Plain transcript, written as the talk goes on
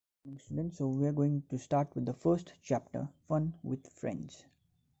Students, so we are going to start with the first chapter, Fun with Friends.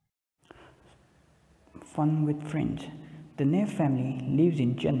 Fun with Friends. The Nair family lives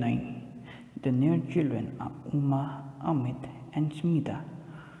in Chennai. The Nair children are Uma, Amit, and Smita.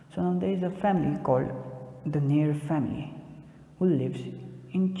 So now there is a family called the Nair family who lives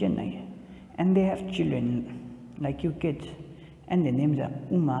in Chennai, and they have children like you kids, and their names are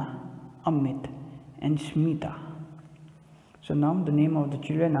Uma, Amit, and Smita. So now the name of the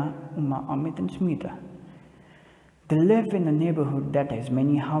children are Uma, Amit, and Smita. They live in a neighborhood that has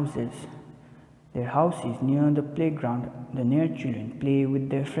many houses. Their house is near the playground. The Nair children play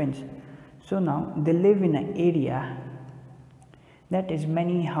with their friends. So now they live in an area that has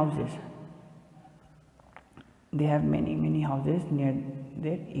many houses. They have many houses near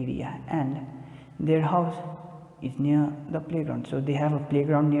their area, and their house is near the playground. So they have a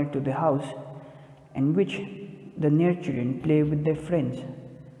playground near to the house, in which the Nair children play with their friends.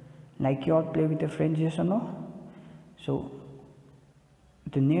 Like you all play with your friends, yes or no? So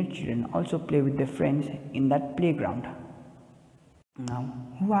the Nair children also play with their friends in that playground. Now,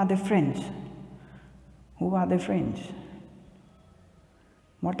 who are their friends? Who are their friends?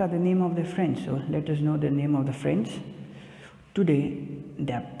 What are the name of their friends? So let us know the name of the friends. Today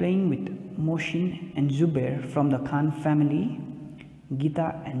they are playing with Mohsin and Zubair from the Khan family.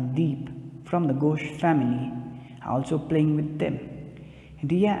 Geeta and Deep from the Ghosh family are also playing with them.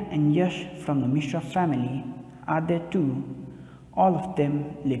 Riya and Yash from the Mishra family are there too. All of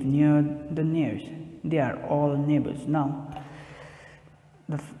them live near the Nairs. They are all neighbors. Now,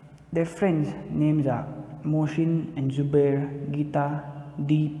 their friends' names are Mohsin and Zubair, Geeta,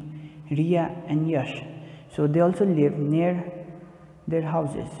 Deep, Riya and Yash. So they also live near their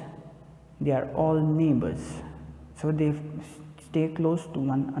houses. They are all neighbors. So they stay close to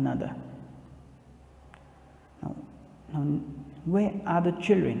one another. Now, where are the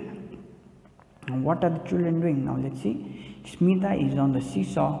children? And what are the children doing? Now let's see. Smita is on the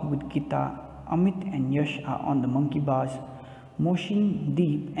seesaw with Geeta. Amit and Yash are on the monkey bars. Mohsin,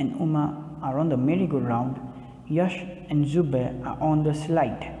 Deep and Uma are on the merry-go-round. Yash and Zubair are on the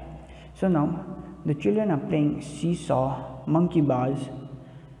slide. So now the children are playing seesaw, monkey bars,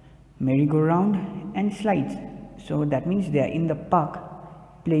 merry-go-round and slides. So that means they are in the park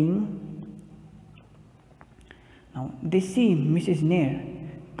playing. Now they see Mrs. Nair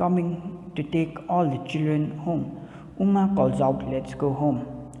coming to take all the children home. Uma calls out, "Let's go home."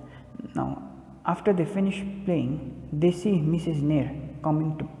 Now after they finish playing, they see Mrs. Nair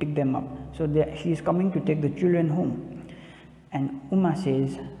coming to pick them up. So she is coming to take the children home. And Uma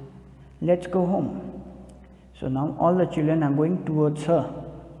says, "Let's go home." So now all the children are going towards her.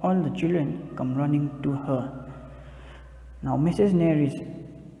 All the children come running to her. Now Mrs. Nair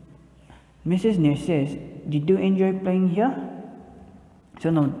says, "Did you enjoy playing here?"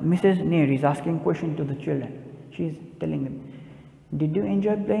 So now Mrs. Nair is asking question to the children. She is telling them, "Did you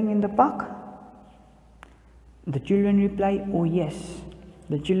enjoy playing in the park?" The children reply, "Oh yes."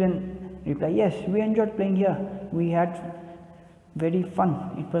 The children reply, "Yes, we enjoyed playing here. We had very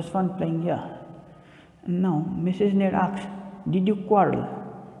fun. It was fun playing here." And now Mrs. Nair asks, "Did you quarrel?"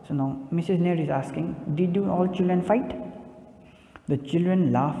 So now Mrs. Nair is asking, "Did you all children fight?" The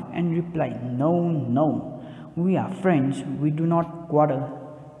children laugh and reply, No, we are friends, we do not quarrel."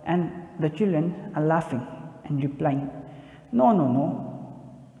 And the children are laughing and replying, No,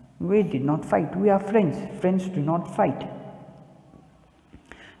 we did not fight, we are friends, friends do not fight."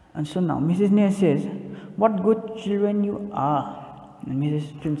 And so now Mrs. Nair says, "What good children you are." And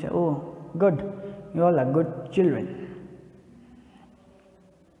Mrs. Children say, "Oh, good, you all are good children."